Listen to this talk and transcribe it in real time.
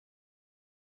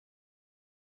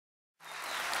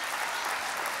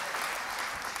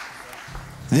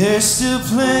There's still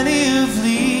plenty of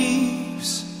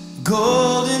leaves,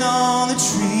 golden on the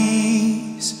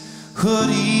trees,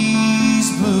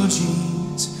 hoodies, blue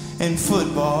jeans, and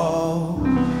football.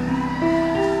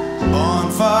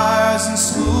 Bonfires and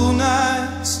school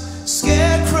nights,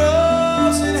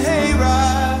 scarecrows and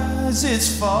hayrides. It's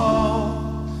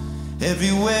fall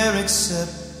everywhere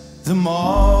except the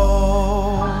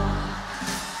mall.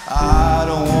 I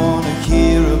don't want to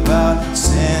hear about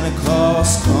Santa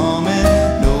Claus coming,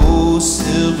 no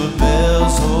silver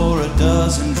bells or a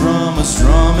dozen drummers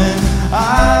drumming.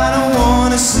 I don't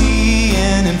want to see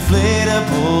an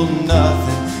inflatable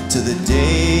nothing till the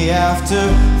day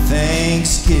after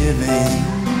Thanksgiving.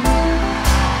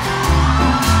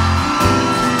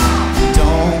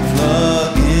 Don't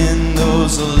plug in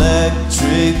those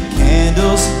electric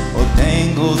candles or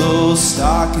dangle those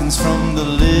stockings from the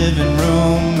living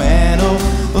room mantel.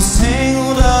 Those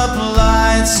tangled up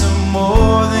lights are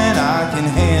more than I can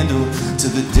handle to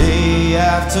the day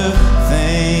after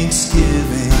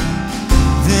Thanksgiving.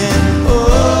 Then,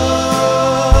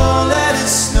 oh, let it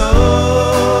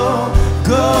snow.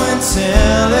 Go and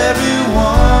tell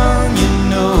everyone you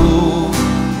know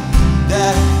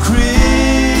that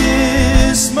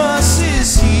Christmas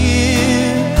is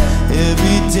here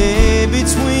every day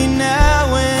between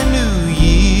now and New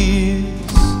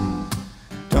Year's.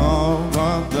 Don't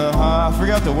want the I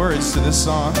forgot the words to this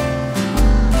song.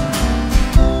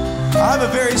 I have a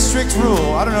very strict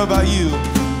rule, I don't know about you,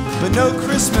 but no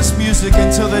Christmas music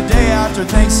until the day after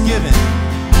Thanksgiving.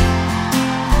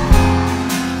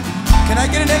 Can I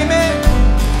get an amen?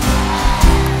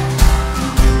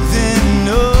 Then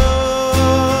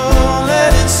oh,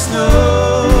 let it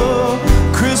snow.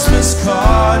 Christmas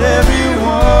card,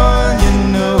 everyone you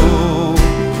know.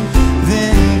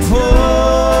 Then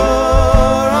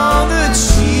pour on the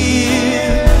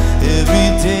cheer every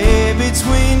day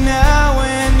between now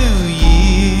and New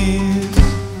Year's.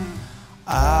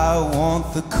 I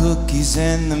want the cookies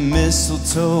and the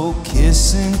mistletoe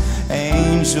kissing,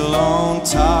 angel on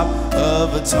top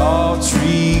of a tall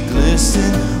tree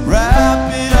glistening.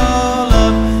 Wrap it all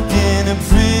up in a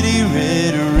pretty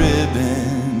red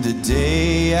ribbon the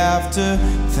day after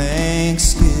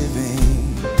Thanksgiving.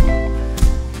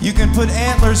 You can put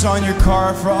antlers on your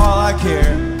car for all I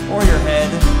care, or your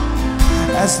head,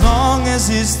 as long as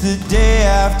it's the day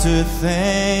after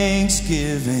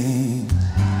Thanksgiving.